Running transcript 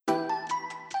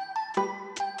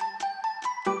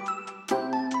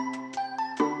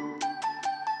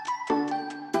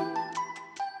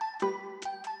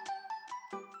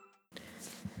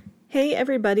Hey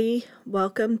everybody,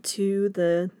 welcome to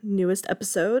the newest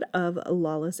episode of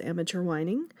Lawless Amateur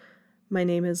Whining. My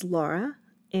name is Laura,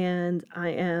 and I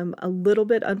am a little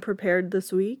bit unprepared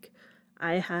this week.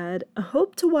 I had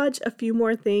hoped to watch a few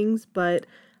more things, but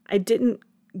I didn't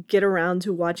get around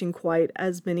to watching quite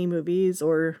as many movies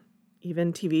or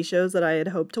even TV shows that I had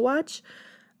hoped to watch.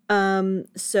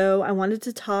 So I wanted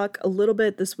to talk a little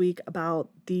bit this week about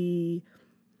the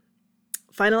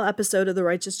final episode of The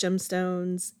Righteous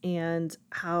Gemstones and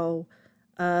how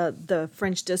the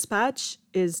French Dispatch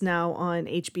is now on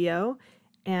HBO.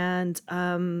 And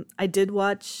I did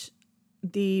watch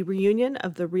the reunion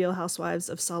of the Real Housewives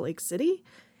of Salt Lake City.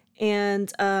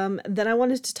 And then I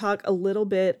wanted to talk a little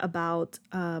bit about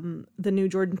the new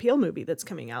Jordan Peele movie that's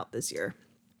coming out this year.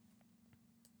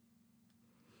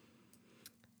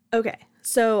 Okay,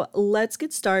 so let's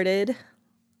get started.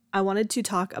 I wanted to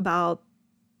talk about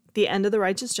the end of The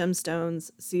Righteous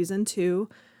Gemstones season 2,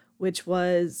 which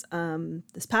was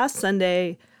this past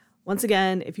Sunday. Once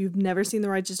again, if you've never seen The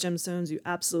Righteous Gemstones, you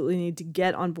absolutely need to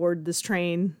get on board this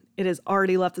train. It has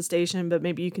already left the station, but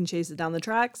maybe you can chase it down the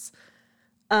tracks.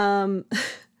 There's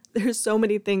so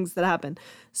many things that happen.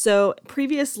 So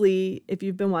previously, if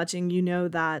you've been watching, you know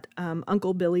that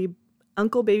Uncle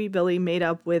Baby Billy made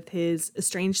up with his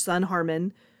estranged son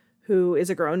Harmon, who is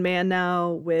a grown man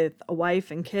now with a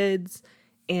wife and kids,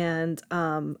 and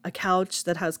a couch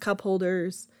that has cup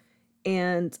holders.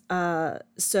 And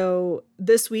so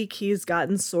this week he's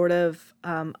gotten sort of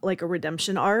like a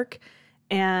redemption arc,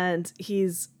 and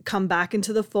he's come back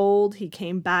into the fold. He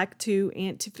came back to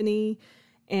Aunt Tiffany,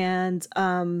 and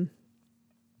John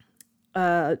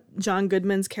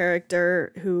Goodman's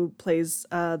character, who plays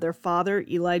their father,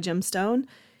 Eli Gemstone,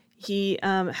 he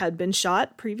had been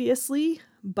shot previously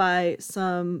by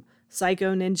some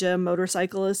psycho ninja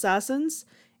motorcycle assassins,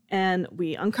 and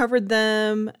we uncovered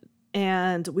them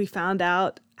and we found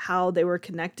out how they were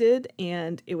connected,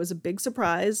 and it was a big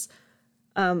surprise,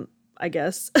 I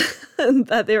guess,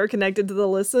 that they were connected to the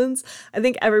Listens. I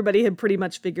think everybody had pretty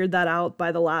much figured that out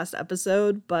by the last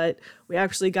episode, but we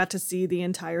actually got to see the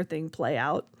entire thing play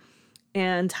out,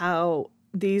 and how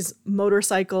these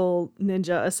motorcycle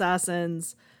ninja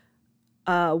assassins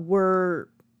were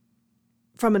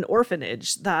from an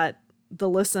orphanage that the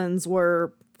Listens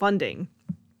were funding.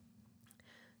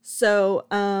 So,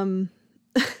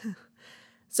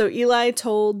 so Eli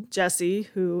told Jesse,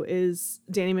 who is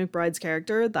Danny McBride's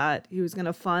character, that he was going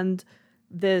to fund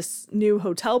this new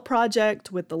hotel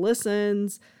project with the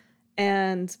Listens,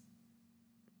 and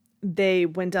they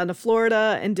went down to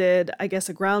Florida and did, I guess,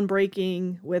 a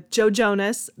groundbreaking with Joe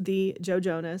Jonas, the Joe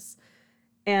Jonas.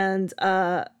 And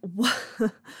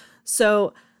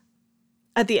so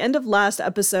at the end of last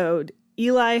episode,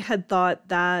 Eli had thought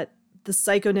that the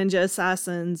Psycho Ninja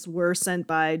assassins were sent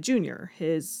by Junior,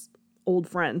 his old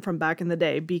friend from back in the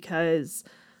day, because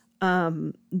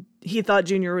he thought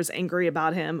Junior was angry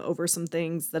about him over some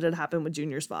things that had happened with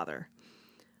Junior's father.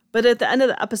 But at the end of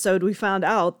the episode, we found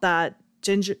out that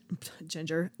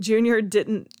Junior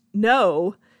didn't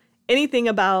know anything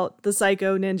about the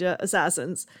Psycho Ninja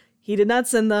assassins. He did not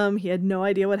send them. He had no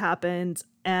idea what happened.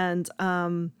 And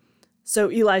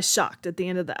so Eli's shocked at the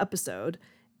end of the episode.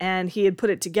 And he had put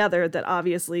it together that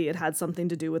obviously it had something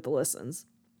to do with the Listens.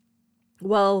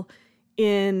 Well,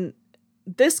 in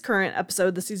this current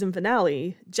episode, the season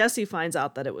finale, Jesse finds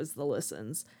out that it was the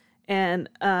Listens. And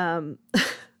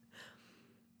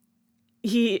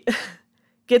he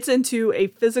gets into a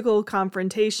physical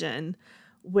confrontation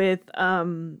with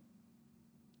them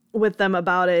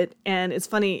about it. And it's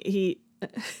funny, he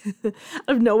out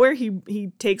of nowhere,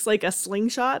 he takes like a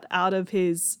slingshot out of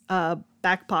his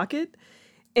back pocket.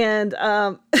 And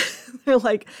they're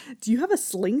like, do you have a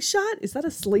slingshot? Is that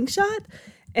a slingshot?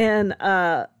 And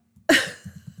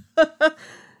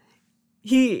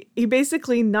he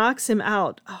basically knocks him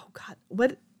out. Oh God,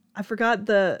 what? I forgot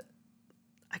Mr.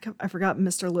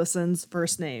 Liston's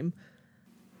first name.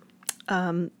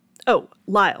 Lyle.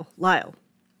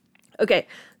 Okay,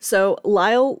 so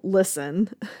Lyle Liston,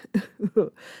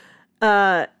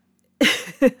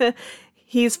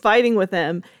 he's fighting with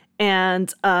him,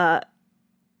 and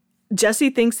Jesse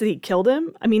thinks that he killed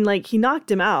him. I mean, like, he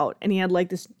knocked him out, and he had like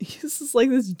this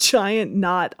giant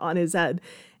knot on his head.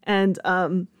 And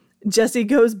Jesse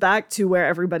goes back to where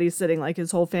everybody's sitting, like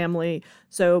his whole family.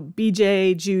 So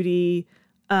BJ, Judy,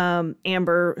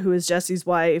 Amber, who is Jesse's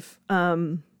wife,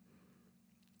 and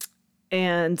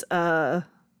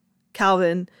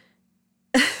Calvin.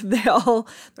 they're all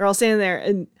standing there,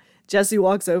 and Jesse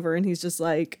walks over and he's just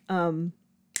like, will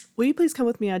you please come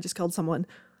with me? I just killed someone.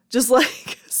 Just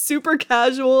like super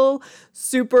casual,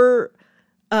 super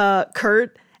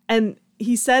curt. And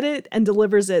he said it and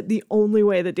delivers it the only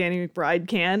way that Danny McBride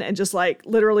can, and just like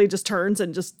literally just turns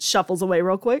and just shuffles away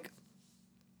real quick.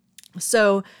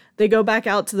 So they go back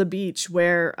out to the beach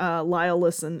where Lyle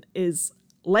Listen is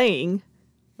laying.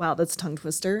 Wow, that's a tongue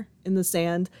twister, in the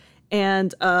sand.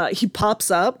 And he pops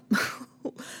up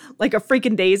like a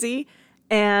freaking daisy.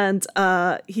 And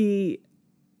he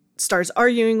starts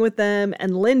arguing with them.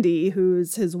 And Lindy,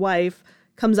 who's his wife,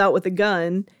 comes out with a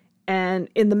gun. And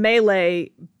in the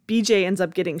melee, BJ ends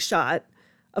up getting shot.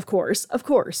 Of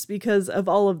course, because of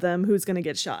all of them, who's going to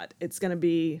get shot? It's going to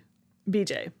be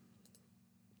BJ.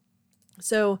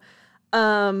 So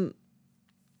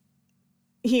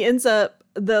he ends up,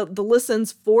 the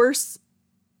Listens force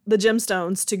the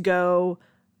gemstones to go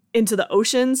into the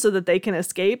ocean so that they can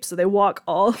escape. So they walk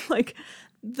all, like,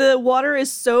 the water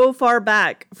is so far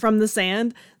back from the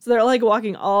sand. So they're like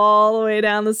walking all the way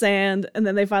down the sand, and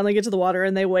then they finally get to the water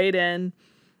and they wade in,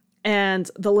 and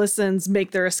the Listens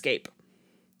make their escape.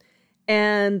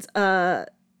 And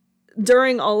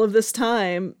during all of this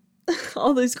time,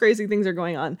 all these crazy things are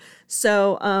going on.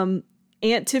 So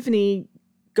Aunt Tiffany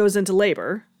goes into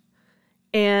labor,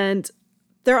 and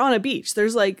they're on a beach.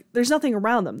 There's nothing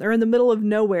around them. They're in the middle of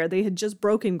nowhere. They had just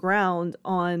broken ground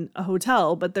on a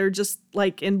hotel, but they're just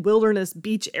like in wilderness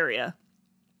beach area.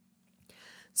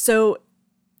 So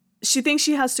she thinks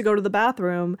she has to go to the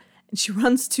bathroom, and she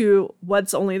runs to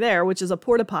what's only there, which is a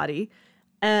porta potty,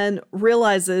 and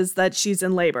realizes that she's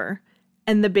in labor,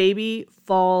 and the baby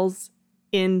falls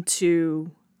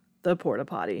into the porta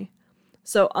potty.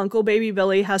 So Uncle Baby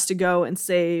Billy has to go and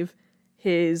save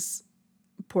his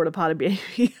porta potty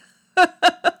baby.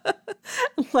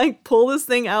 Like, pull this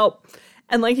thing out,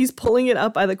 and like he's pulling it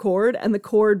up by the cord, and the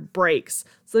cord breaks.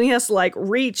 So then he has to like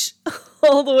reach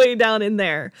all the way down in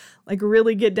there, like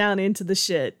really get down into the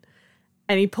shit,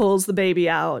 and he pulls the baby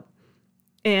out.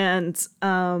 And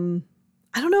I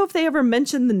don't know if they ever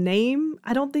mentioned the name.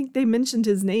 I don't think they mentioned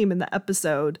his name in the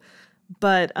episode,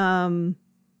 but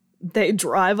they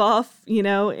drive off,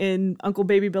 in Uncle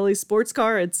Baby Billy's sports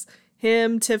car. It's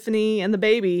him, Tiffany, and the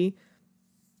baby.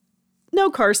 No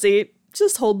car seat,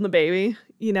 just holding the baby,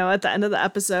 at the end of the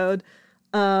episode.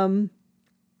 And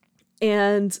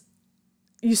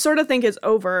you sort of think it's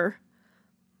over,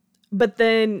 but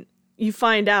then you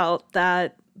find out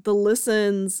that the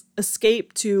Listens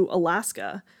escape to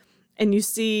Alaska, and you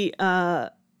see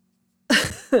they're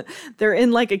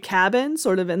in like a cabin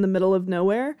sort of in the middle of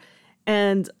nowhere,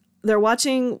 and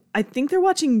I think they're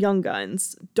watching Young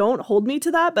Guns. Don't hold me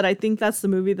to that, but I think that's the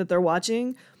movie that they're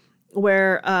watching,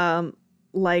 where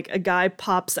like a guy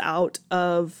pops out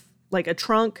of like a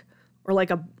trunk or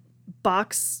like a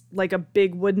box, like a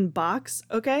big wooden box,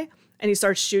 okay? And he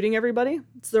starts shooting everybody.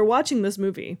 So they're watching this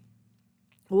movie.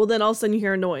 Well, then all of a sudden you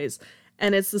hear a noise,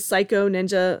 and it's the Psycho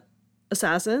Ninja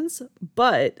assassins,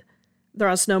 but they're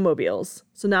on snowmobiles.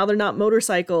 So now they're not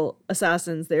motorcycle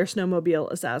assassins, they're snowmobile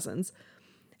assassins.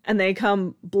 And they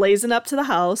come blazing up to the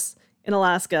house in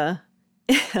Alaska,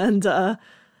 and the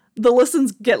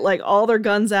Listens get like all their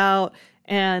guns out,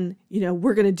 and,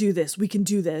 we're going to do this. We can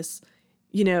do this.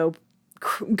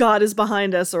 God is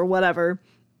behind us or whatever.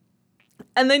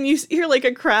 And then you hear like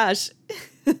a crash.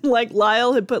 Like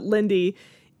Lyle had put Lindy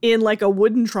in like a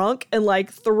wooden trunk and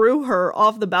like threw her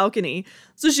off the balcony.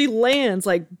 So she lands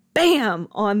like bam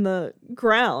on the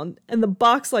ground, and the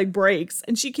box like breaks,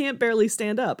 and she can't barely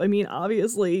stand up. I mean,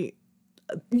 obviously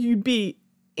you'd be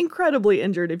incredibly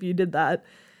injured if you did that.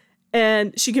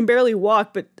 And she can barely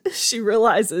walk, but she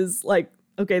realizes like,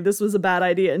 okay, this was a bad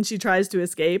idea, and she tries to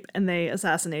escape, and they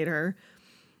assassinate her.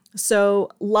 So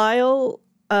Lyle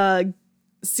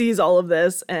sees all of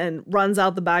this and runs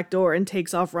out the back door and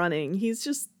takes off running. He's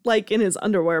just like in his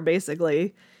underwear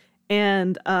basically.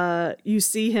 And you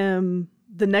see him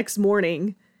the next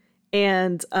morning,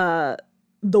 and the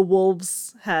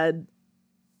wolves had,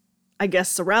 I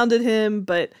guess, surrounded him,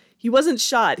 but he wasn't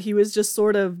shot. He was just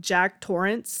sort of Jack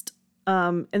Torranced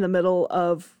in the middle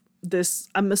of this,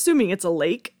 I'm assuming it's a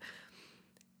lake.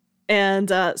 And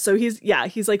so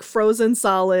he's like frozen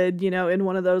solid, in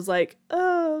one of those like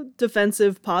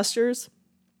defensive postures.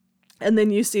 And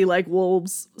then you see like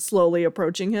wolves slowly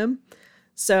approaching him.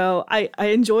 So I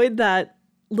enjoyed that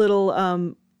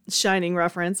little Shining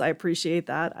reference. I appreciate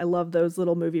that. I love those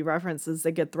little movie references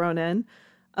that get thrown in.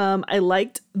 I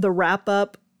liked the wrap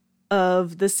up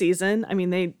of the season. I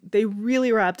mean, they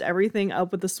really wrapped everything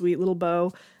up with a sweet little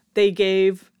bow. They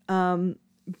gave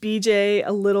BJ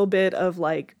a little bit of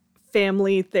like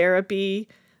family therapy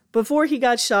before he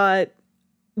got shot.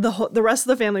 The rest of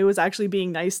the family was actually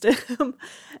being nice to him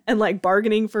and like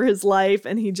bargaining for his life,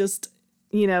 and he just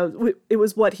it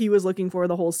was what he was looking for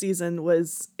the whole season,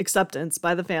 was acceptance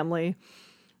by the family.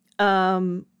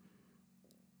 Aunt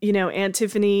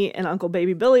Tiffany and Uncle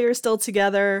Baby Billy are still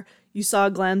together. You saw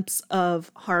a glimpse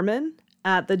of Harmon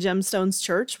at the Gemstones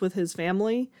Church with his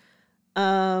family.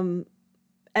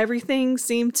 Everything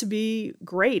seemed to be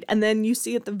great. And then you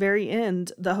see at the very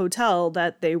end, the hotel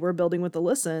that they were building with the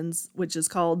Listens, which is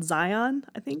called Zion.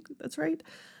 I think that's right.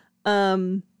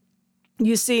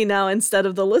 You see now, instead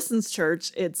of the Listens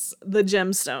Church, it's the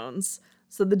Gemstones.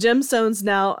 So the Gemstones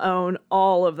now own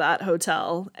all of that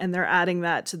hotel, and they're adding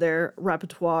that to their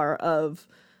repertoire of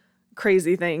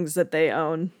crazy things that they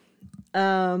own.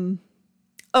 And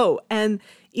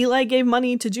Eli gave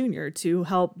money to Junior to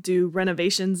help do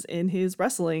renovations in his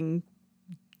wrestling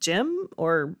gym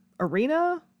or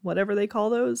arena, whatever they call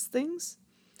those things.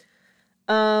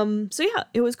 So yeah,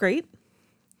 it was great.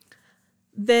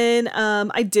 Then I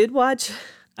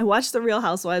watched The Real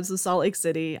Housewives of Salt Lake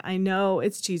City. I know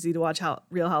it's cheesy to watch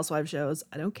Real Housewives shows.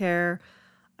 I don't care.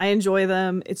 I enjoy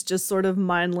them. It's just sort of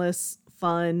mindless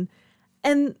fun.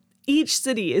 And each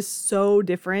city is so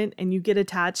different, and you get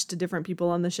attached to different people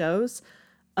on the shows.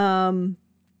 There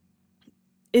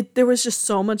was just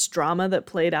so much drama that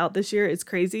played out this year. It's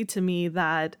crazy to me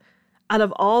that out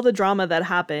of all the drama that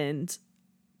happened,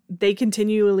 they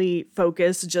continually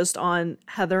focus just on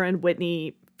Heather and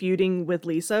Whitney feuding with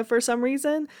Lisa for some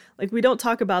reason. Like, we don't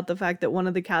talk about the fact that one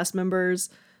of the cast members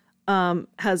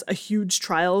has a huge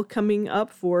trial coming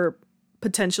up for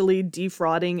potentially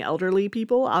defrauding elderly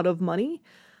people out of money.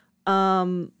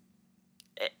 Or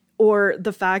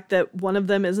the fact that one of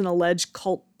them is an alleged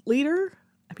cult leader.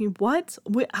 I mean, what?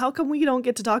 How come we don't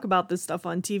get to talk about this stuff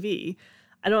on TV?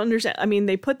 I don't understand. I mean,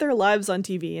 they put their lives on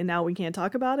TV and now we can't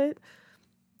talk about it.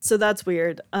 So that's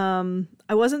weird. I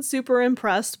wasn't super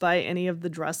impressed by any of the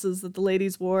dresses that the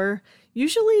ladies wore.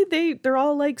 Usually they're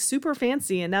all like super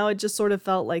fancy, and now it just sort of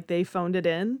felt like they phoned it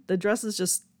in. The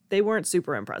dresses they weren't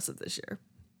super impressive this year.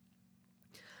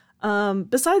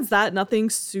 Besides that, nothing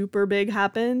super big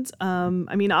happened.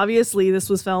 I mean, obviously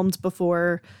this was filmed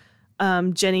before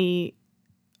Jenny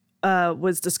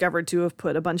was discovered to have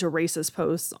put a bunch of racist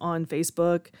posts on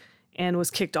Facebook and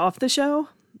was kicked off the show.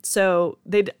 So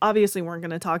they obviously weren't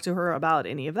going to talk to her about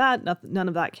any of that. None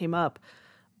of that came up.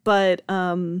 But,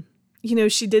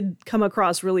 she did come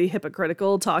across really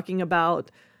hypocritical, talking about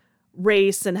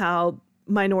race and how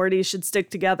minorities should stick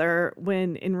together,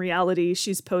 when in reality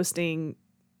she's posting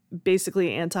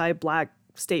basically anti-Black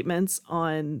statements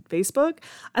on Facebook.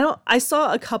 I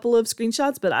saw a couple of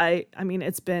screenshots, but I mean,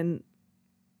 it's been,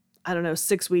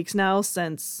 6 weeks now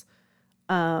since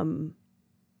I've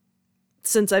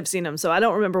seen them. So I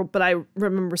don't remember, but I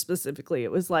remember specifically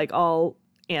it was like all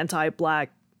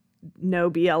anti-Black, no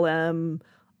BLM,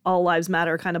 all lives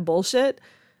matter kind of bullshit.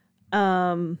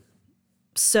 So,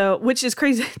 which is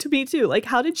crazy to me too. Like,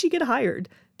 how did she get hired?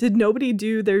 Did nobody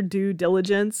do their due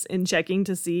diligence in checking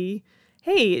to see,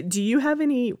 hey, do you have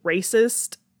any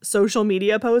racist social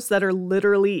media posts that are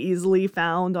literally easily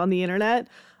found on the internet?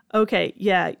 Okay,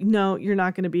 yeah, no, you're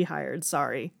not going to be hired.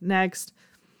 Sorry. Next.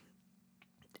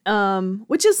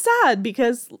 Which is sad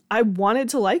because I wanted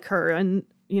to like her, and,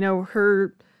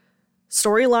 her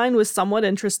storyline was somewhat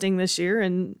interesting this year,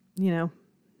 and,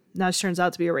 now she turns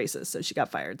out to be a racist, so she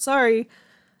got fired. Sorry.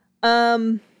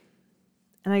 And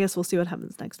I guess we'll see what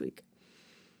happens next week.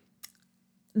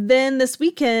 Then this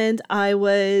weekend I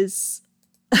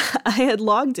had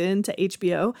logged into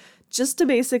HBO just to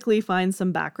basically find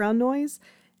some background noise.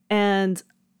 And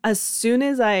as soon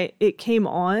as it came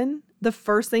on, the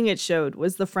first thing it showed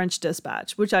was The French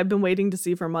Dispatch, which I've been waiting to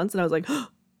see for months. And I was like, oh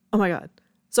my God.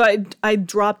 So I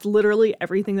dropped literally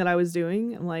everything that I was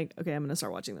doing. I'm like, okay, I'm going to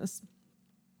start watching this.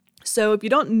 So if you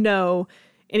don't know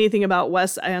anything about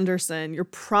Wes Anderson, you're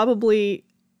probably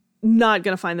not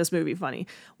going to find this movie funny.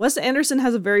 Wes Anderson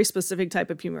has a very specific type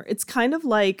of humor. It's kind of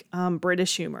like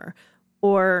British humor,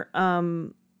 or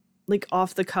like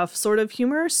off the cuff sort of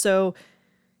humor. So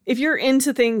if you're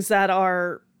into things that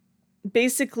are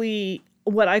basically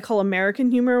what I call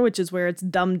American humor, which is where it's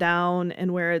dumbed down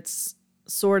and where it's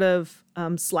sort of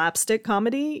slapstick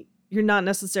comedy, you're not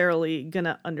necessarily going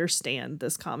to understand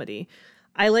this comedy.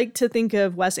 I like to think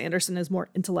of Wes Anderson as more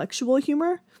intellectual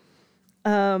humor.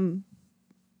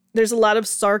 There's a lot of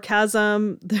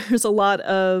sarcasm. There's a lot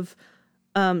of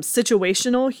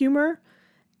situational humor.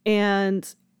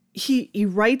 And he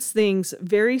writes things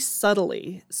very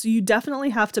subtly. So you definitely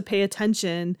have to pay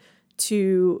attention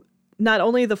to not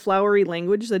only the flowery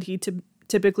language that he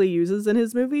typically uses in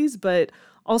his movies, but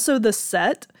also the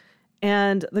set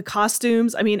And the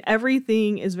costumes, I mean,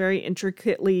 everything is very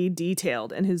intricately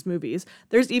detailed in his movies.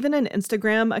 There's even an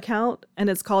Instagram account, and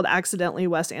it's called Accidentally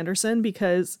Wes Anderson,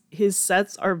 because his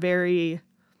sets are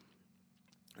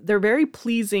they're very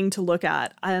pleasing to look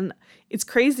at. And it's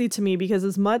crazy to me because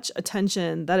as much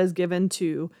attention that is given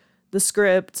to the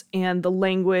script and the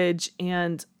language,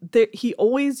 and he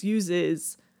always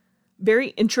uses very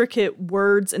intricate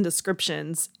words and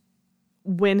descriptions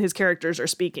when his characters are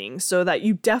speaking, so that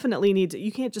you definitely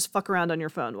you can't just fuck around on your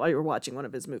phone while you're watching one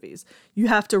of his movies. You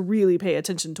have to really pay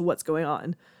attention to what's going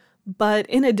on. But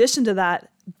in addition to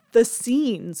that, the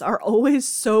scenes are always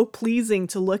so pleasing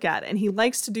to look at. And he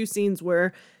likes to do scenes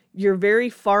where you're very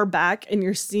far back and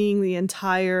you're seeing the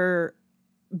entire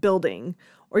building,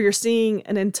 or you're seeing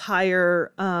an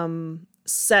entire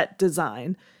set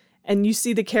design, and you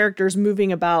see the characters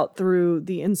moving about through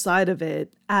the inside of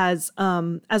it as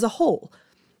a whole,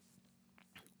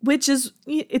 which is,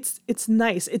 it's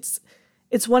nice.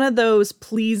 It's one of those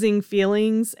pleasing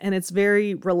feelings, and it's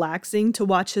very relaxing to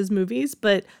watch his movies,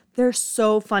 but they're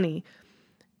so funny.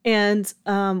 And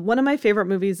one of my favorite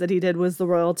movies that he did was The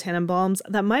Royal Tenenbaums.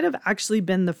 That might have actually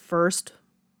been the first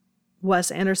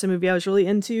Wes Anderson movie I was really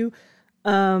into.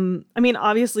 I mean,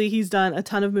 obviously he's done a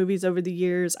ton of movies over the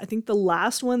years. I think the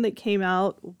last one that came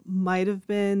out might have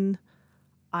been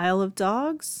Isle of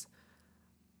Dogs.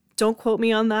 Don't quote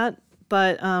me on that,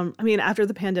 but I mean, after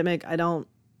the pandemic, I don't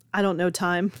know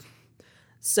time.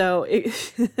 So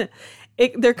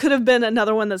there could have been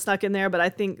another one that snuck in there, but I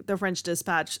think The French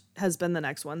Dispatch has been the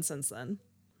next one since then.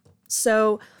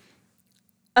 So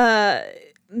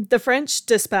The French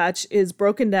Dispatch is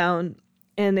broken down,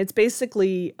 and it's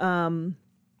basically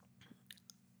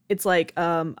it's like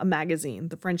a magazine,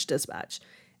 The French Dispatch,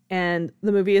 and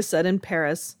the movie is set in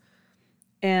Paris,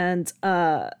 and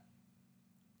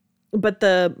but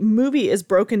the movie is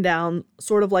broken down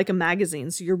sort of like a magazine.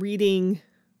 So you're reading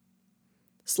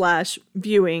 /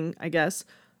 viewing, I guess,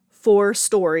 4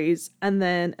 stories and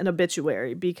then an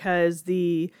obituary, because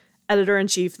the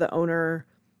editor-in-chief, the owner,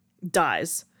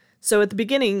 dies. So at the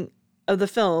beginning of the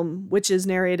film, which is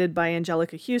narrated by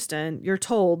Angelica Houston, you're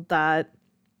told that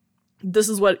this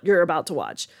is what you're about to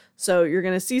watch. So you're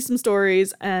going to see some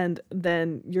stories, and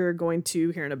then you're going to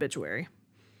hear an obituary.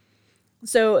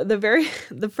 So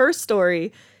the first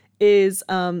story is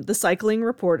The Cycling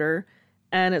Reporter,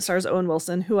 and it stars Owen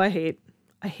Wilson, who I hate.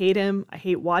 I hate him. I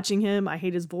hate watching him. I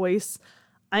hate his voice.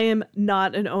 I am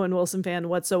not an Owen Wilson fan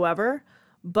whatsoever,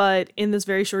 but in this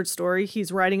very short story,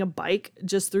 he's riding a bike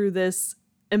just through this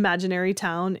imaginary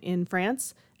town in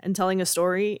France and telling a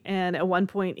story. And at one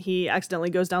point, he accidentally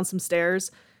goes down some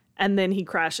stairs and then he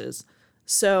crashes.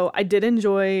 So I did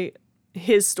enjoy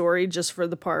his story just for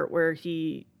the part where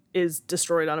he is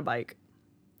destroyed on a bike.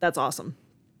 That's awesome,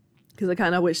 because I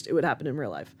kind of wished it would happen in real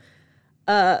life.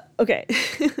 Okay.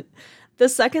 The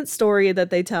second story that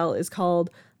they tell is called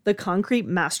The Concrete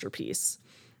Masterpiece.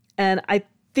 And I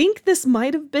think this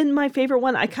might have been my favorite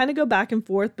one. I kind of go back and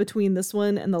forth between this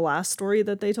one and the last story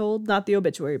that they told. Not the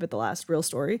obituary, but the last real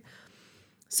story.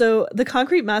 So The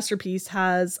Concrete Masterpiece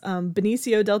has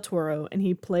Benicio del Toro, and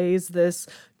he plays this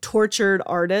tortured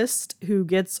artist who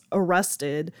gets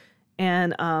arrested.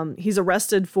 And he's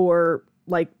arrested for,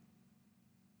 like,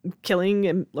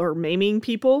 killing or maiming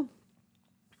people.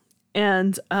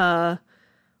 And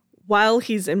while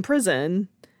he's in prison,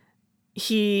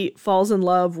 he falls in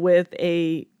love with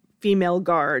a female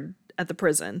guard at the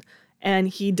prison, and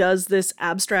he does this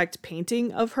abstract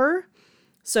painting of her.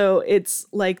 So it's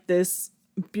like this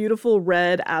beautiful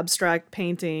red abstract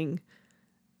painting.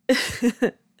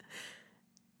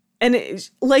 And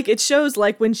it shows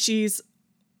like when he's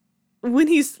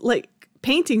like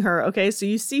painting her. Okay. So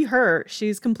you see her,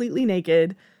 she's completely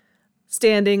naked,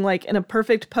 standing like in a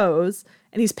perfect pose,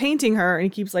 and he's painting her, and he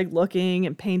keeps like looking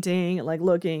and painting and like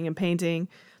looking and painting.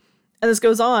 And this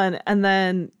goes on, and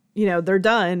then, they're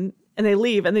done and they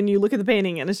leave, and then you look at the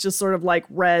painting and it's just sort of like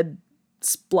red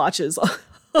splotches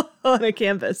on a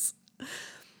canvas.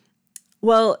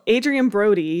 Well, Adrian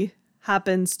Brody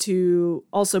happens to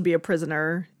also be a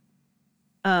prisoner.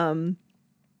 And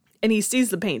he sees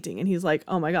the painting and he's like,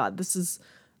 oh my God, this is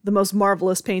the most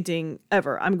marvelous painting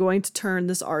ever. I'm going to turn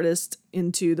this artist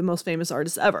into the most famous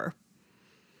artist ever.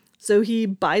 So he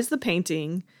buys the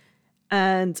painting,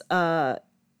 and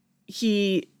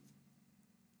he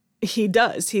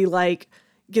like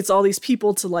gets all these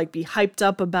people to like be hyped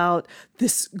up about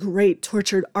this great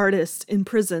tortured artist in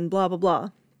prison, blah, blah,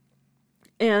 blah.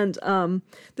 And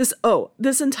this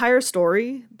entire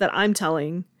story that I'm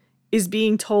telling is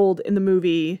being told in the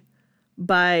movie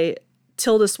by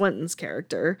Tilda Swinton's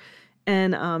character.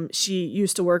 And she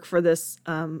used to work for this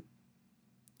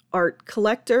art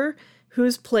collector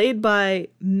who's played by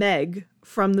Meg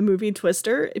from the movie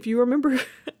Twister. If you remember,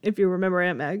 if you remember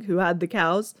Aunt Meg, who had the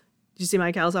cows. Did you see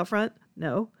my cows out front?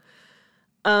 No.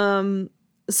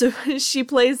 So she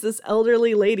plays this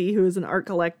elderly lady who is an art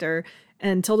collector,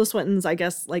 and Tilda Swinton's, I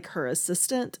guess, like her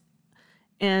assistant.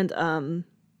 And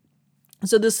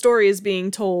so this story is being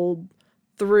told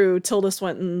through Tilda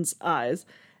Swinton's eyes.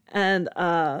 And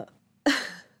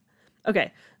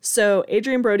okay, so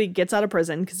Adrian Brody gets out of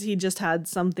prison because he just had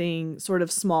something sort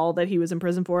of small that he was in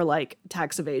prison for, like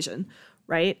tax evasion,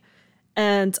 right?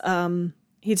 And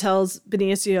he tells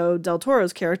Benicio del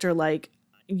Toro's character, like,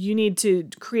 you need to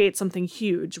create something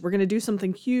huge. We're going to do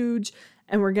something huge,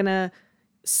 and we're going to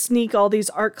sneak all these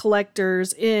art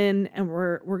collectors in, and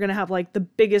we're going to have like the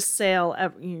biggest sale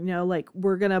ever, you know, like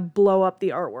we're going to blow up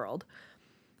the art world.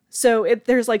 So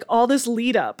there's like all this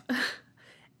lead up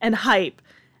and hype,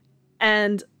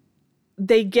 and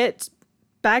they get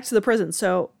back to the prison.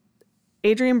 So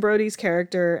Adrian Brody's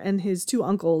character and his two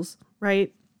uncles,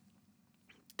 right?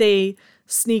 They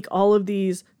sneak all of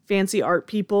these fancy art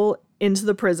people into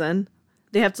the prison.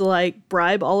 They have to like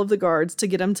bribe all of the guards to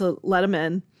get them to let them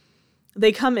in.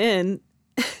 They come in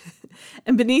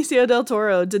and Benicio del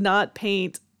Toro did not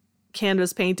paint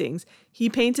canvas paintings. He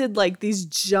painted like these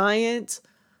giant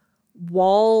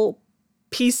wall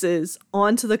pieces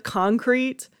onto the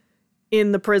concrete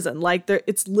in the prison. Like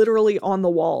it's literally on the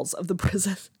walls of the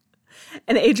prison.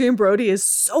 And Adrian Brody is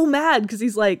so mad because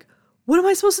he's like, what am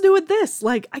I supposed to do with this?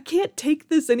 Like, I can't take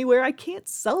this anywhere. I can't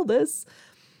sell this.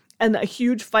 And a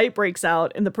huge fight breaks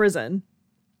out in the prison.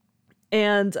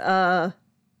 And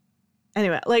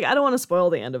anyway, like, I don't want to spoil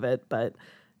the end of it, but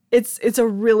it's a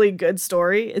really good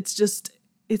story.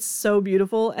 It's so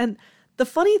beautiful. And the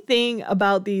funny thing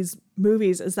about these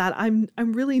movies is that I'm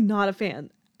really not a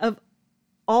fan of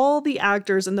all the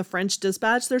actors in The French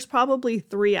Dispatch. There's probably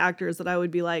 3 actors that I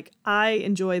would be like, I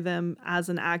enjoy them as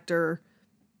an actor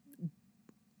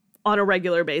on a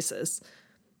regular basis.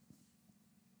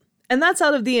 And that's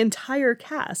out of the entire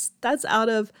cast. That's out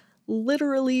of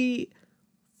literally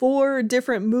 4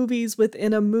 different movies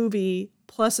within a movie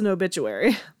plus an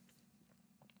obituary.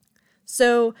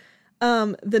 So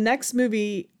the next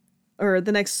movie, or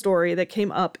the next story that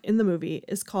came up in the movie,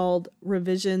 is called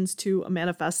Revisions to a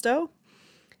Manifesto.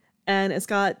 And it's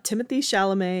got Timothée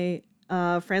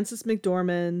Chalamet, Frances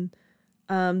McDormand.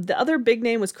 The other big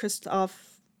name was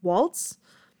Christoph Waltz.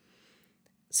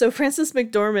 So Frances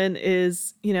McDormand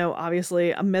is, you know,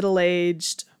 obviously a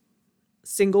middle-aged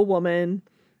single woman,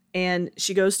 and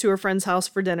she goes to her friend's house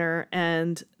for dinner,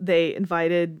 and they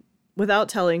invited, without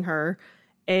telling her,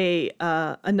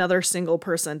 another single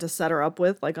person to set her up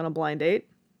with, like on a blind date.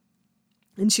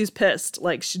 And she's pissed.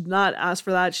 Like, she did not ask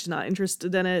for that. She's not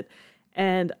interested in it.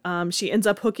 And she ends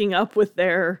up hooking up with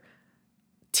their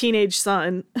teenage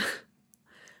son,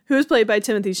 who is played by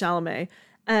Timothée Chalamet.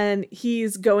 And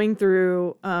he's going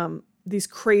through these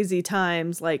crazy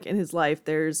times, like in his life.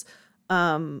 There's,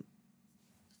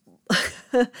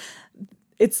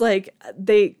 it's like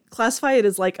they classify it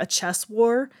as like a chess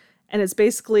war. And it's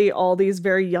basically all these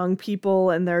very young people,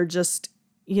 and they're just,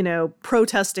 you know,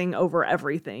 protesting over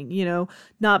everything, you know,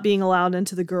 not being allowed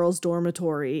into the girls'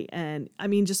 dormitory. And I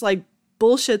mean, just like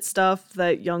bullshit stuff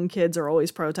that young kids are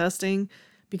always protesting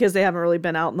because they haven't really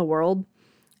been out in the world.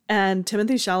 And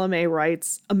Timothée Chalamet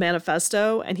writes a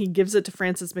manifesto, and he gives it to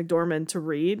Frances McDormand to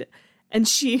read. And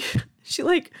she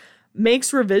like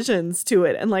makes revisions to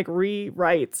it and like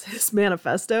rewrites his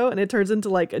manifesto. And it turns into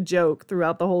like a joke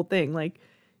throughout the whole thing. Like,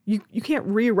 you can't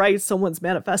rewrite someone's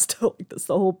manifesto. Like, that's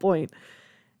the whole point.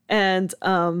 And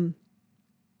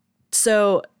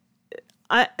so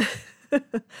I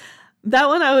that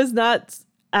one I was not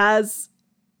as,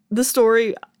 the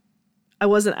story I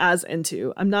wasn't as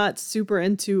into. I'm not super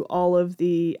into all of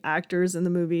the actors in the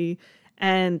movie,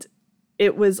 and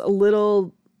it was a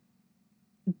little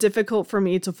difficult for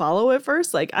me to follow at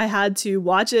first. Like, I had to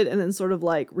watch it and then sort of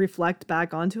like reflect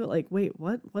back onto it. Like, wait,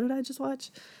 what did I just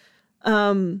watch?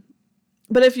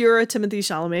 But if you're a Timothée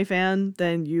Chalamet fan,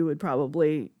 then you would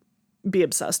probably be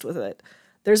obsessed with it.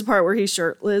 There's a part where he's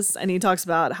shirtless and he talks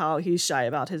about how he's shy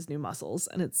about his new muscles,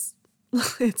 and it's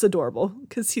adorable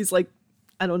because he's like,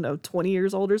 I don't know, 20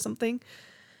 years old or something.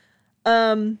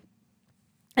 And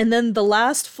then the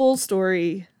last full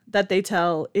story that they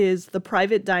tell is the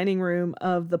private dining room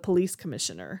of the police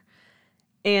commissioner.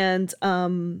 And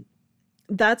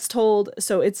that's told,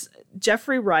 so it's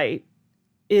Jeffrey Wright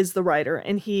is the writer,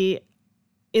 and he,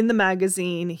 in the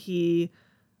magazine, he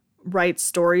writes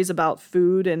stories about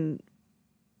food and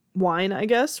wine, I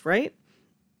guess, right?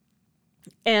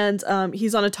 And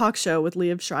he's on a talk show with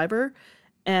Liev Schreiber,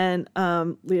 And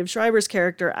Liev Schreiber's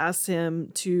character asks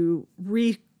him to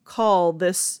recall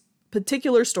this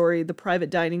particular story, the private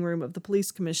dining room of the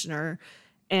police commissioner,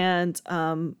 and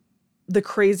the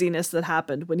craziness that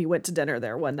happened when he went to dinner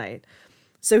there one night.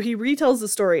 So he retells the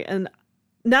story, and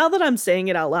now that I'm saying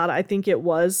it out loud, I think it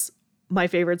was my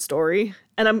favorite story,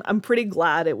 and I'm pretty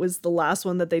glad it was the last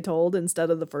one that they told instead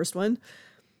of the first one.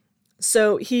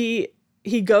 So he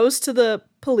goes to the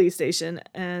police station,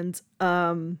 and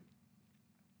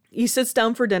he sits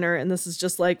down for dinner, and this is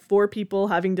just like 4 people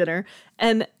having dinner,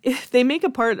 and they make a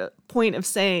point of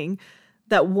saying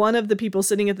that one of the people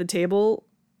sitting at the table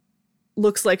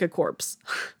looks like a corpse.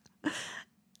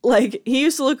 Like, he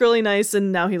used to look really nice,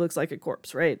 and now he looks like a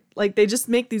corpse, right? Like, they just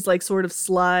make these like sort of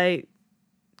sly,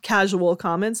 casual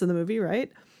comments in the movie,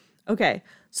 right? Okay,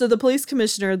 so the police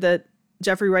commissioner that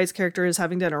Jeffrey Wright's character is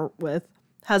having dinner with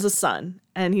has a son,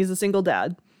 and he's a single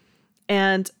dad.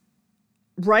 And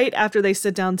right after they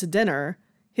sit down to dinner,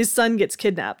 his son gets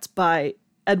kidnapped by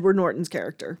Edward Norton's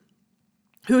character,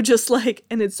 who just like,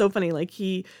 and it's so funny, like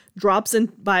he drops in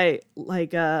by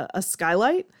like a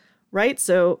skylight, right?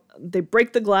 So they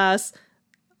break the glass,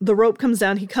 the rope comes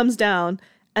down, he comes down,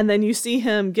 and then you see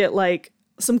him get like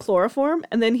some chloroform,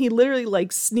 and then he literally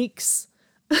like sneaks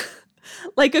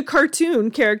like a cartoon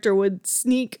character would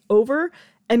sneak over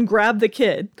and grab the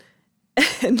kid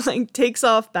and like takes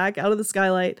off back out of the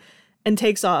skylight and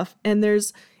takes off. And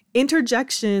there's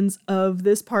interjections of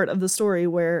this part of the story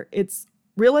where it's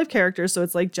real life characters. So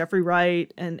it's like Jeffrey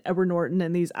Wright and Edward Norton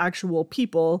and these actual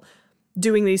people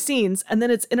doing these scenes. And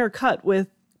then it's intercut with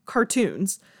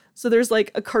cartoons. So there's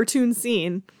like a cartoon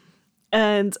scene.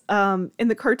 And in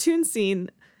the cartoon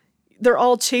scene, they're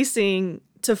all chasing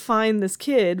to find this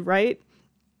kid, right?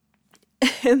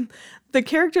 And the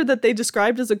character that they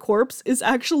described as a corpse is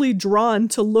actually drawn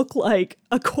to look like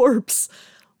a corpse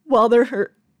while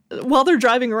they're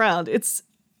driving around. It's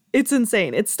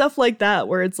insane. It's stuff like that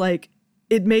where it's like,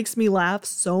 it makes me laugh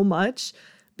so much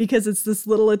because it's this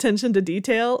little attention to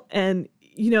detail. And,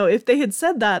 you know, if they had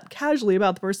said that casually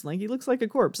about the person, like he looks like a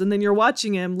corpse, and then you're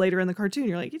watching him later in the cartoon,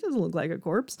 you're like, he doesn't look like a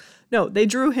corpse. No, they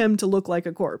drew him to look like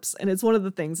a corpse. And it's one of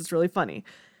the things that's really funny.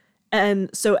 And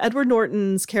so Edward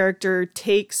Norton's character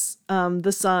takes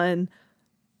the son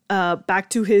back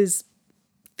to his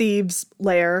thieves'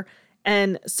 lair,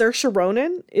 and Saoirse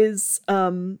Ronan is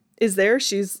there.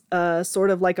 She's sort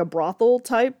of like a brothel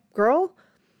type girl,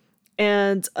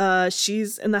 and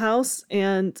she's in the house,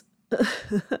 and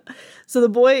so the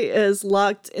boy is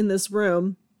locked in this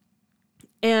room,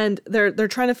 and they're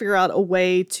trying to figure out a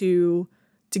way to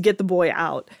get the boy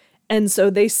out, and so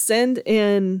they send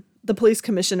in the police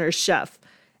commissioner's chef,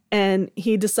 and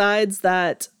he decides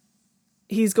that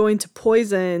he's going to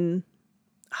poison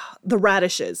the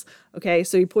radishes. Okay,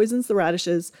 so he poisons the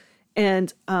radishes,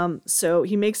 and so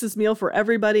he makes this meal for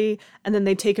everybody, and then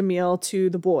they take a meal to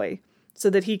the boy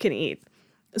so that he can eat.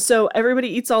 So everybody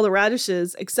eats all the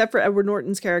radishes except for Edward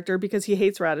Norton's character because he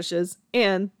hates radishes,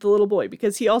 and the little boy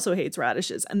because he also hates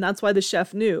radishes, and that's why the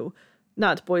chef knew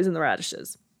not to poison the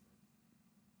radishes.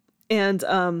 And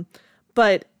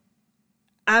but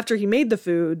after he made the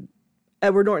food,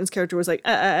 Edward Norton's character was like,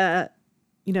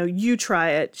 you know, you try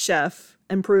it, chef,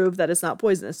 and prove that it's not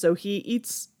poisonous. So he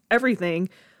eats everything.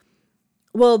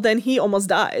 Well, then he almost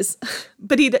dies,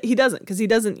 but he doesn't, because he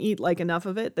doesn't eat like enough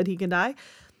of it that he can die.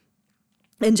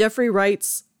 And Jeffrey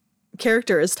Wright's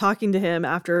character is talking to him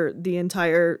after the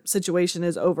entire situation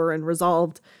is over and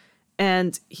resolved.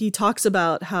 And he talks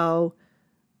about how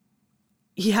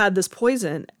he had this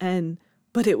poison,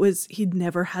 but he'd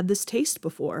never had this taste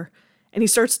before. And he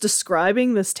starts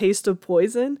describing this taste of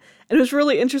poison. And it was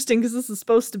really interesting because this is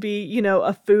supposed to be, you know,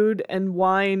 a food and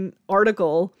wine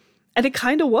article. And it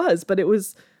kind of was, but it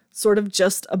was sort of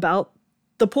just about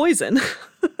the poison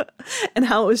and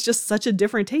how it was just such a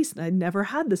different taste. And I'd never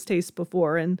had this taste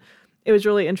before. And it was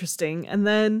really interesting. And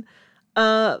then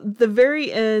the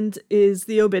very end is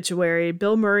the obituary.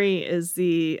 Bill Murray is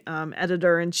the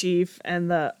editor-in-chief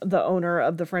and the owner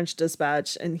of the French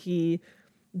Dispatch, and he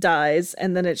dies.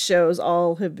 And then it shows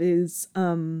all of his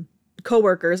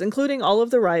co-workers, including all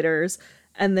of the writers.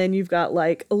 And then you've got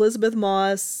like Elizabeth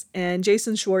Moss and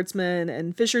Jason Schwartzman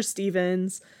and Fisher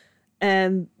Stevens,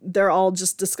 and they're all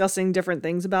just discussing different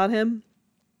things about him.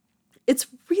 It's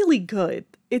really good.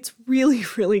 It's really,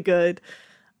 really good.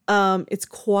 It's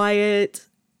quiet.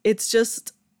 It's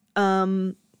just,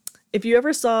 if you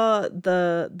ever saw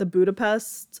the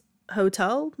Budapest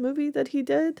Hotel movie that he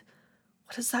did,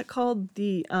 what is that called?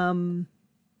 The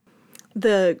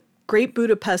Great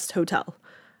Budapest Hotel.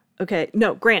 Okay.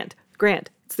 No, Grand.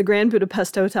 It's the Grand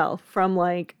Budapest Hotel from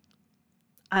like,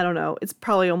 I don't know. It's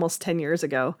probably almost 10 years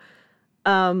ago.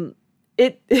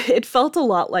 It felt a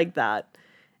lot like that.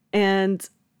 And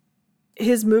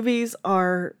his movies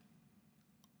are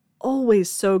always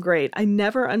so great. I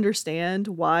never understand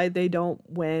why they don't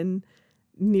win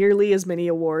nearly as many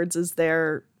awards as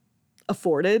they're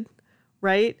afforded,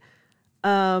 right?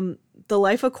 The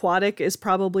Life Aquatic is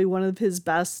probably one of his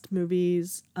best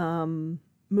movies.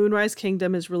 Moonrise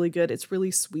Kingdom is really good. It's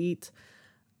really sweet.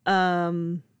 Yeah.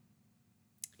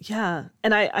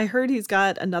 And I heard he's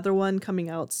got another one coming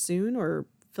out soon or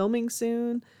filming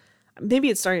soon. Maybe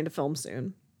it's starting to film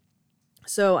soon.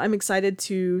 So I'm excited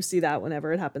to see that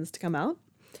whenever it happens to come out.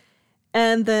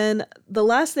 And then the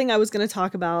last thing I was going to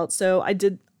talk about. So I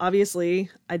did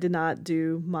not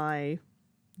do my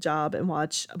job and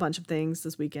watch a bunch of things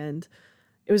this weekend.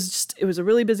 It was a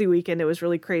really busy weekend. It was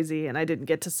really crazy. And I didn't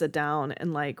get to sit down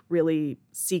and like really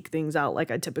seek things out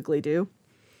like I typically do.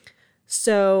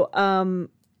 So,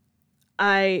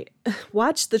 I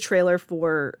watched the trailer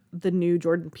for the new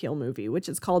Jordan Peele movie, which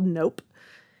is called Nope.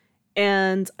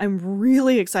 And I'm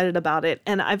really excited about it.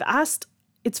 And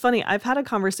it's funny, I've had a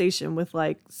conversation with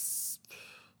like,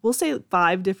 we'll say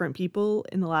 5 different people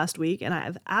in the last week. And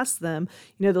I've asked them,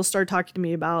 they'll start talking to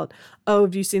me about, oh,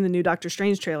 have you seen the new Doctor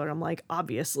Strange trailer? And I'm like,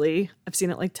 obviously, I've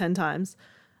seen it like 10 times.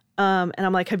 And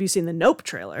I'm like, have you seen the Nope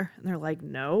trailer? And they're like,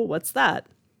 no, what's that?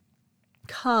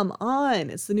 Come on,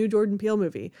 it's the new Jordan Peele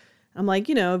movie. I'm like,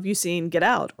 have you seen Get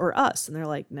Out or Us? And they're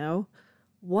like, no.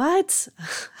 What?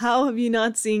 How have you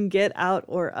not seen Get Out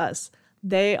or Us?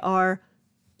 They are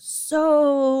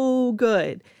so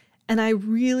good. And I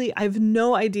have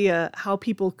no idea how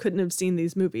people couldn't have seen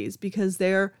these movies because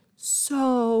they're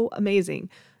so amazing.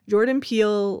 Jordan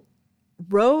Peele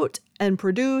wrote and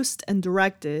produced and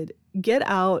directed Get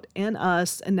Out and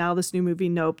Us, and now this new movie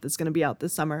Nope that's going to be out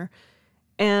this summer.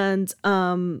 And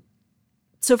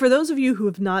so for those of you who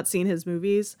have not seen his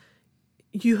movies,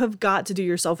 you have got to do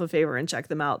yourself a favor and check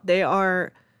them out. They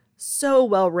are so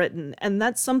well written. And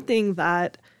that's something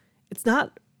that it's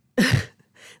not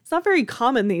very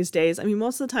common these days. I mean,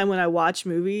 most of the time when I watch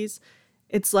movies,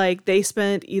 it's like they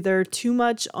spent either too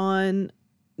much on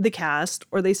the cast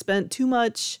or they spent too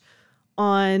much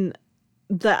on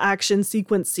the action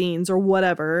sequence scenes or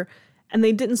whatever. And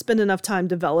they didn't spend enough time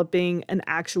developing an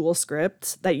actual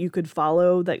script that you could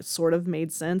follow that sort of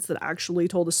made sense, that actually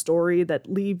told a story that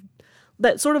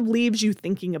sort of leaves you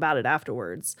thinking about it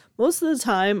afterwards. Most of the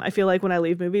time, I feel like when I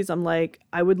leave movies, I'm like,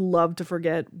 I would love to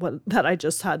forget that I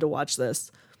just had to watch this.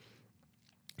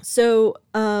 So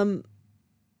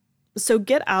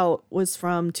Get Out was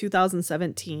from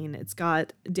 2017. It's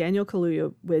got Daniel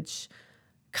Kaluuya, which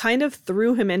kind of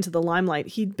threw him into the limelight.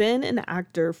 He'd been an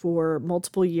actor for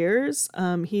multiple years.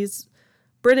 He's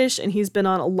British and he's been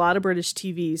on a lot of British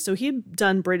TV. So he'd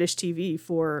done British TV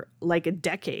for like a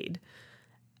decade.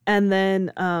 And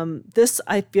then this,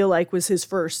 I feel like, was his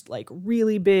first like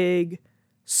really big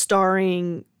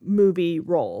starring movie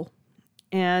role.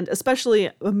 And especially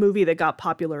a movie that got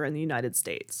popular in the United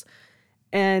States.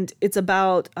 And it's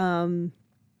about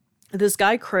this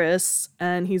guy, Chris,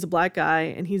 and he's a black guy,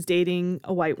 and he's dating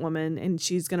a white woman, and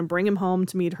she's going to bring him home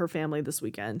to meet her family this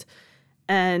weekend.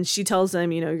 And she tells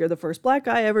him, you're the first black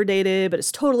guy I ever dated, but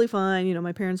it's totally fine.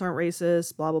 My parents aren't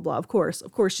racist, blah, blah, blah. Of course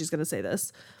she's going to say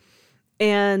this.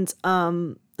 And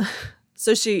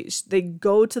so they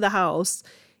go to the house,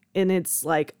 and it's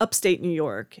like upstate New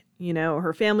York.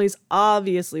 Her family's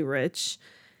obviously rich,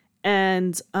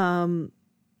 and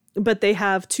but they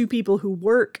have 2 people who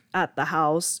work at the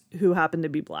house who happen to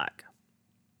be black.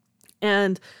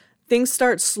 And things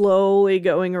start slowly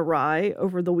going awry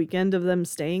over the weekend of them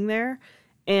staying there.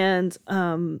 And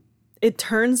it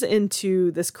turns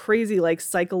into this crazy, like,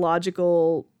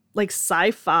 psychological, like,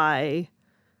 sci-fi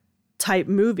type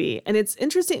movie. And it's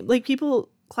interesting, like, people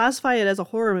classify it as a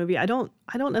horror movie. I don't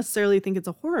necessarily think it's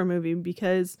a horror movie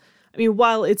because, I mean,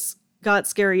 while it's got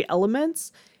scary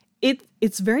elements,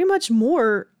 it's very much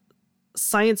more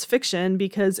science fiction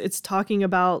because it's talking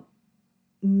about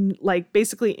like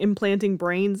basically implanting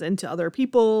brains into other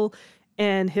people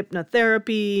and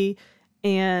hypnotherapy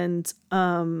and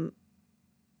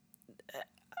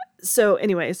so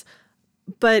anyways,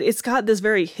 but it's got this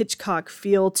very Hitchcock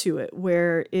feel to it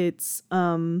where it's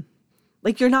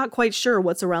like you're not quite sure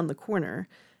what's around the corner.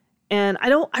 And I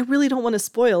really don't want to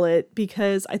spoil it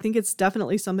because I think it's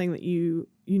definitely something that you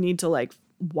need to like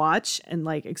watch and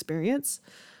like experience.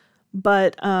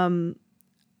 But I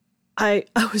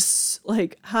was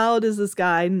like, how does this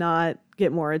guy not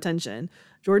get more attention?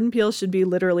 Jordan Peele should be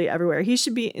literally everywhere. He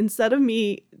should be, instead of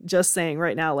me just saying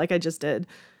right now, like I just did,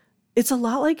 it's a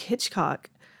lot like Hitchcock.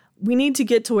 We need to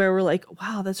get to where we're like,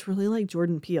 wow, that's really like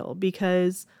Jordan Peele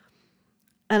because,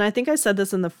 and I think I said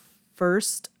this in the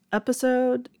first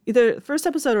episode, either first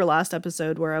episode or last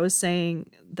episode, where I was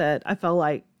saying that I felt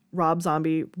like Rob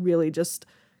Zombie really just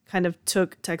kind of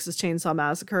took Texas Chainsaw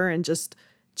Massacre and just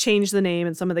changed the name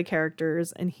and some of the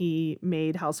characters, and he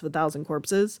made House of a Thousand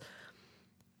Corpses.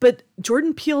 But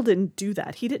Jordan Peele didn't do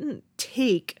that. He didn't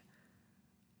take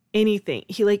anything.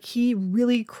 He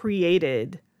really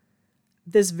created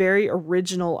this very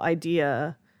original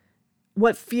idea,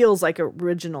 what feels like an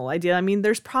original idea. I mean,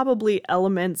 there's probably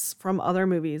elements from other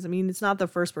movies. I mean, it's not the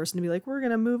first person to be like, we're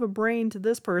going to move a brain to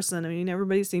this person. I mean,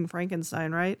 everybody's seen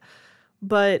Frankenstein, right?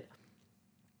 But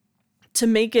to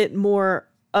make it more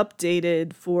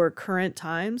updated for current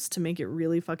times, to make it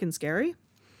really fucking scary.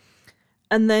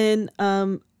 And then,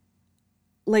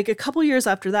 like a couple years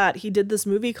after that, he did this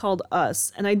movie called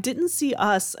Us. And I didn't see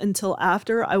Us until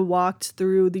after I walked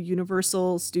through the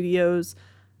Universal Studios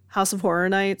House of Horror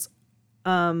Nights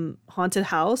haunted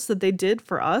house that they did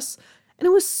for Us. And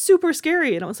it was super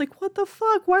scary. And I was like, what the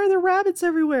fuck? Why are there rabbits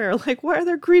everywhere? Like, why are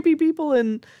there creepy people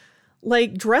and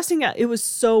like dressing at? It was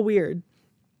so weird.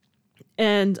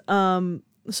 And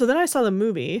so then I saw the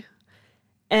movie.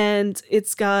 And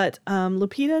it's got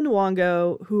Lupita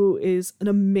Nyong'o, who is an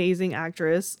amazing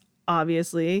actress,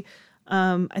 obviously.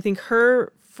 I think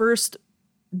her first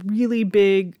really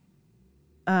big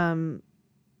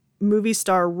movie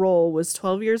star role was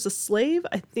 12 Years a Slave,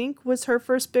 I think was her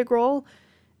first big role.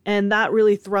 And that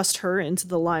really thrust her into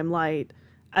the limelight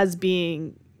as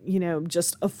being, you know,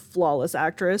 just a flawless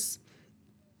actress.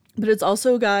 But it's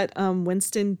also got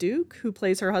Winston Duke, who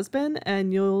plays her husband,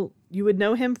 and you would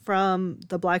know him from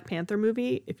the Black Panther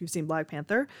movie, if you've seen Black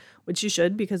Panther, which you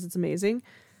should because it's amazing.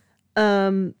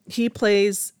 He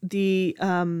plays the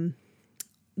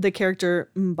character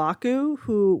M'Baku,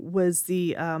 who was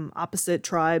the opposite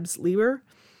tribe's leader,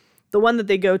 the one that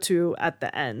they go to at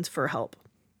the end for help.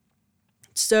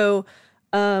 So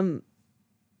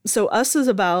Us is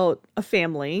about a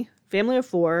family of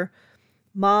four,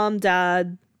 mom,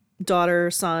 dad, daughter,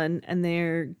 son, and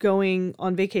they're going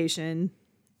on vacation.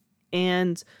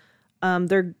 And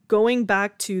they're going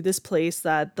back to this place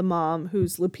that the mom,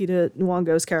 who's Lupita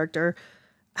Nyong'o's character,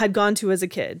 had gone to as a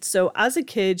kid. So as a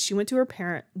kid, she went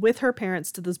to with her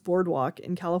parents to this boardwalk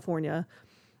in California.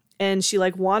 And she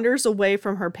like wanders away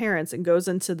from her parents and goes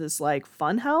into this like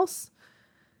fun house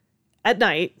at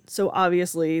night. So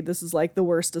obviously this is like the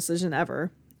worst decision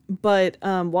ever. But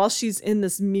while she's in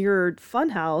this mirrored fun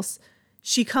house,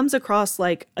 she comes across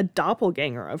like a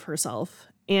doppelganger of herself.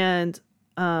 And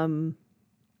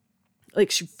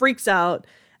like she freaks out,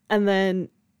 and then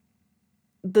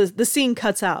the scene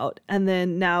cuts out, and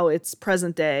then now it's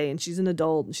present day, and she's an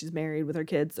adult and she's married with her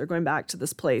kids. They're going back to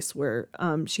this place where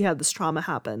she had this trauma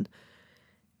happen.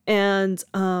 And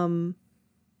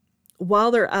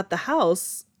while they're at the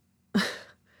house,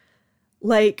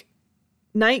 like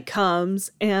night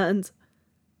comes and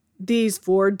these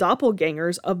four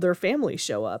doppelgangers of their family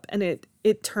show up, and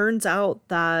it turns out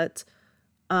that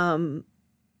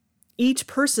each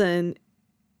person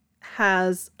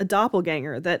has a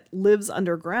doppelganger that lives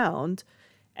underground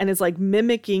and is like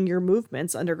mimicking your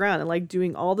movements underground and like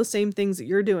doing all the same things that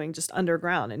you're doing just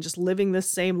underground and just living the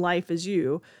same life as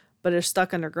you, but are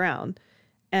stuck underground.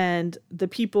 And the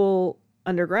people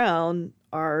underground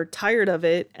are tired of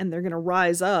it, and they're going to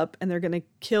rise up and they're going to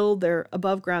kill their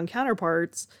above ground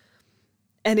counterparts.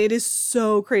 And it is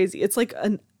so crazy. It's like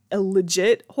a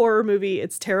legit horror movie.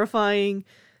 It's terrifying.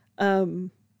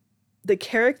 The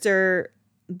character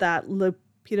that Lupita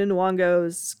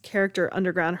Nyong'o's character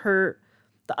underground,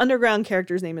 the underground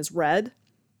character's name is Red.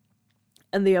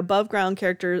 And the above ground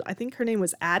character, I think her name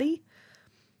was Addie.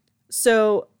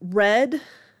 So Red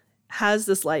has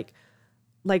this like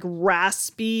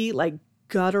raspy, like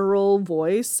guttural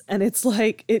voice, and it's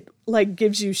like it like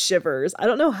gives you shivers. I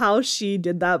don't know how she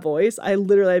did that voice. I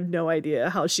literally have no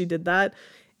idea how she did that.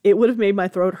 It would have made my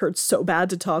throat hurt so bad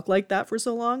to talk like that for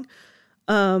so long.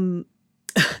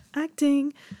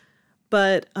 Acting.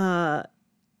 But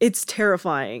it's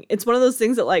terrifying. It's one of those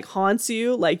things that like haunts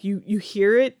you. Like you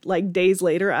hear it like days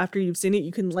later after you've seen it,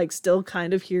 you can like still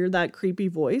kind of hear that creepy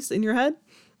voice in your head.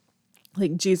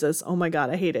 Like, Jesus, oh my God,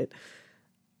 I hate it.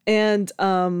 And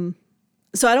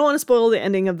so I don't want to spoil the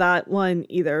ending of that one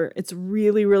either. It's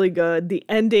really, really good. The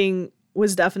ending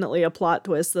was definitely a plot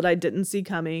twist that I didn't see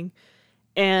coming.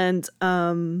 And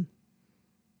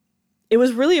it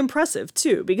was really impressive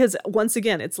too, because once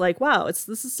again, it's like, wow, this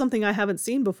is something I haven't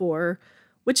seen before,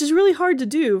 which is really hard to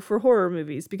do for horror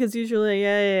movies because usually,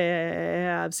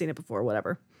 yeah, I've seen it before,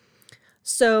 whatever.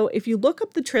 So if you look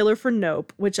up the trailer for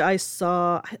Nope, which I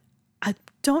saw, I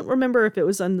don't remember if it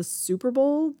was on the Super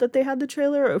Bowl that they had the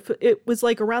trailer, or if it was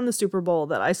like around the Super Bowl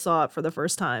that I saw it for the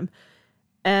first time.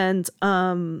 And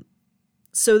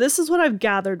so this is what I've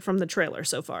gathered from the trailer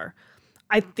so far.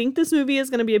 I think this movie is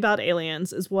going to be about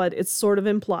aliens, is what it's sort of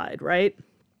implied, right?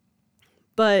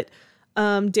 But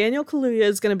Daniel Kaluuya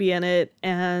is going to be in it,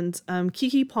 and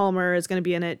Keke Palmer is going to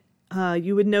be in it.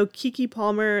 You would know Keke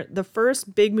Palmer. The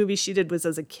first big movie she did was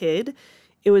as a kid.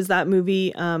 It was that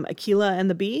movie, Akeelah and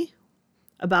the Bee,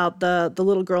 about the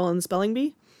little girl and the spelling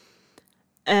bee.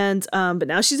 And but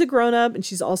now she's a grown-up, and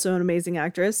she's also an amazing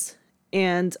actress.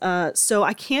 And so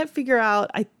I can't figure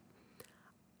out, I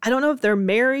don't know if they're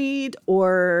married,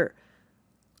 or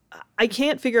I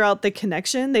can't figure out the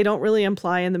connection. They don't really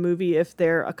imply in the movie if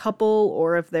they're a couple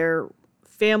or if they're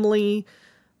family.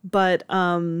 But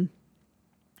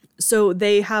so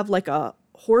they have like a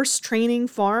horse training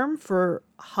farm for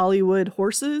Hollywood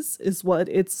horses, is what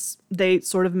they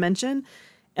sort of mention.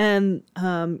 And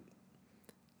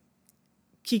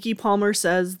Keke Palmer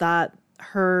says that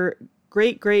her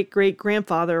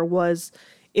great-great-great-grandfather was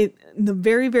in the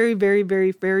very, very, very,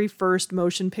 very, very first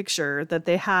motion picture that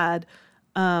they had,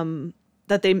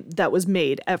 that was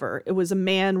made ever. It was a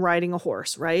man riding a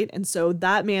horse, right? And so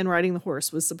that man riding the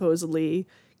horse was supposedly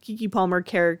Keke Palmer's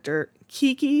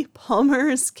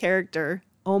character.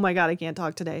 Oh my God, I can't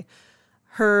talk today.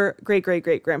 Her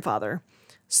great-great-great-grandfather.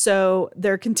 So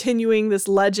they're continuing this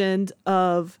legend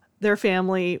of their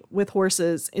family with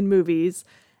horses in movies,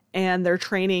 and they're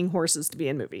training horses to be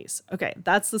in movies. Okay,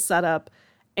 that's the setup.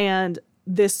 And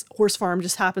this horse farm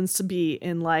just happens to be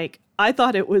in, like, I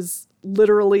thought it was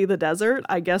literally the desert.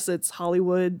 I guess it's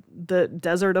Hollywood, the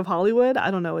desert of Hollywood.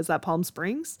 I don't know. Is that Palm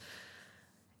Springs?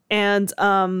 And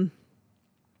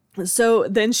so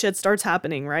then shit starts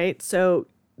happening, right? So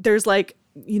there's like,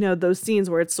 those scenes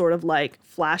where it's sort of like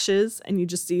flashes and you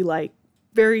just see like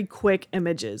very quick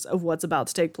images of what's about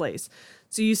to take place.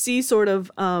 So you see sort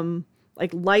of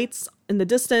like lights in the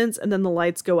distance, and then the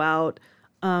lights go out.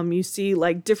 You see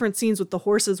like different scenes with the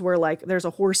horses where like there's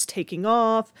a horse taking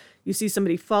off. You see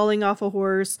somebody falling off a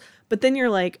horse. But then you're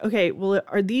like, okay, well,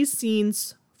 are these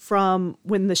scenes from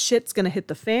when the shit's going to hit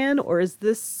the fan, or is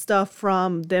this stuff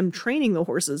from them training the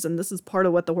horses? And this is part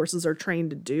of what the horses are trained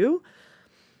to do.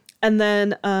 And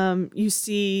then you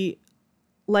see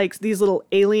like these little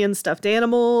alien stuffed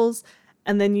animals.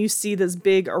 And then you see this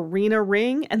big arena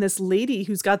ring and this lady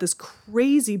who's got this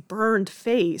crazy burned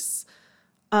face.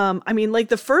 I mean, like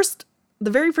the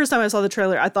very first time I saw the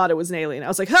trailer, I thought it was an alien. I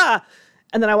was like, ha!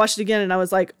 And then I watched it again and I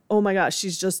was like, oh my gosh,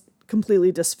 she's just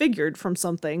completely disfigured from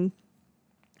something.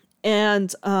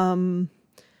 And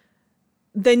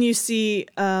then you see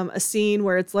a scene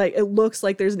where it's like, it looks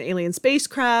like there's an alien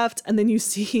spacecraft. And then you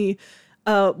see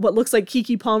what looks like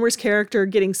Keke Palmer's character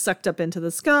getting sucked up into the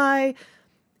sky.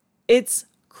 It's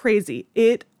crazy.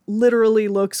 It literally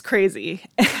looks crazy.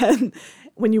 And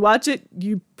when you watch it,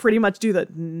 you pretty much do the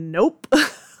nope.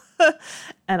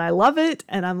 And I love it.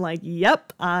 And I'm like,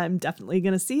 yep, I'm definitely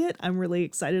going to see it. I'm really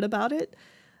excited about it.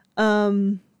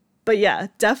 But yeah,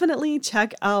 definitely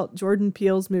check out Jordan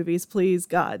Peele's movies, please.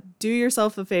 God, do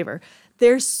yourself a favor.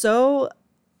 They're so,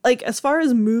 like, as far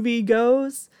as movie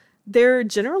goes, they're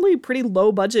generally pretty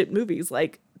low budget movies,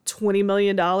 like $20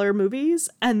 million movies.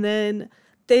 And then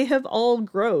they have all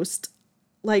grossed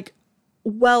like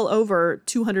well over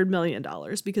 $200 million,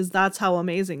 because that's how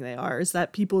amazing they are, is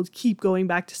that people keep going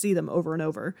back to see them over and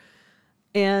over.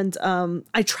 And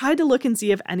I tried to look and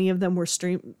see if any of them were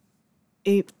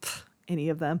any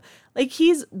of them. Like,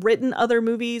 he's written other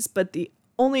movies, but the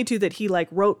only two that he like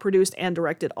wrote, produced, and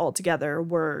directed all together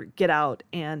were Get Out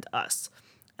and Us.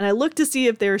 And I looked to see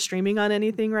if they're streaming on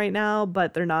anything right now,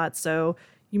 but they're not. So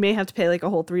you may have to pay like a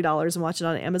whole $3 and watch it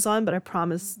on Amazon, but I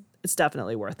promise it's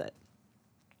definitely worth it.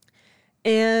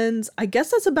 And I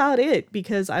guess that's about it,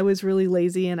 because I was really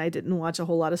lazy and I didn't watch a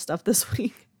whole lot of stuff this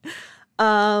week.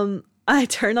 I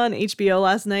turned on HBO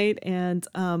last night, and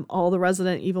all the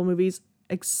Resident Evil movies,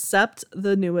 except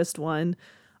the newest one,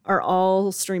 are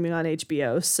all streaming on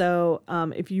HBO. So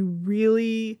if you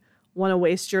really want to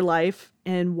waste your life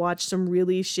and watch some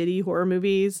really shitty horror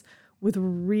movies with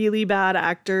really bad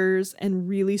actors and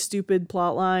really stupid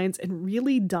plot lines and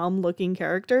really dumb looking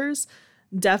characters,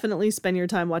 definitely spend your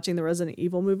time watching the Resident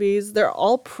Evil movies. They're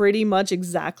all pretty much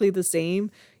exactly the same.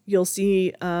 You'll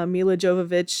see Mila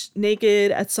Jovovich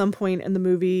naked at some point in the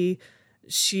movie.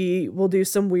 She will do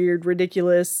some weird,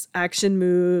 ridiculous action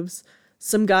moves.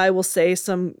 Some guy will say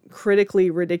some critically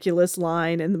ridiculous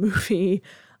line in the movie.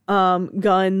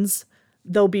 Guns.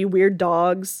 There'll be weird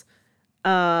dogs.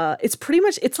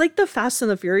 It's like the Fast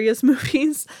and the Furious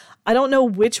movies. I don't know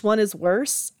which one is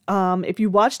worse. If you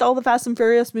watched all the Fast and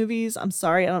Furious movies, I'm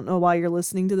sorry. I don't know why you're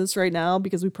listening to this right now,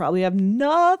 because we probably have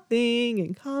nothing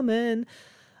in common.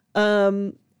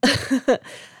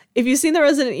 If you've seen the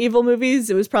Resident Evil movies,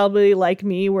 it was probably like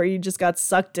me where you just got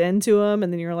sucked into them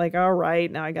and then you're like, all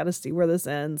right, now I got to see where this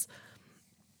ends.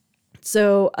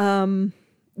 So,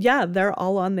 yeah, they're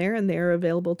all on there and they're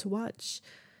available to watch.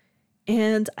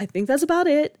 And I think that's about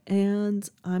it. And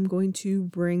I'm going to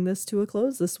bring this to a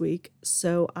close this week.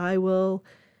 So I will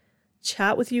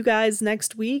chat with you guys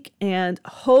next week. And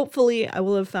hopefully I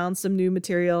will have found some new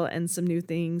material and some new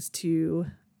things to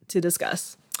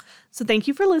discuss. So thank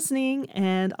you for listening,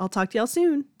 and I'll talk to y'all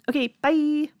soon. Okay,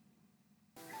 bye.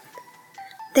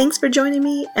 Thanks for joining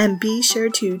me, and be sure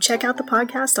to check out the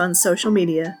podcast on social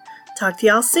media. Talk to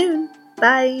y'all soon.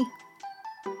 Bye.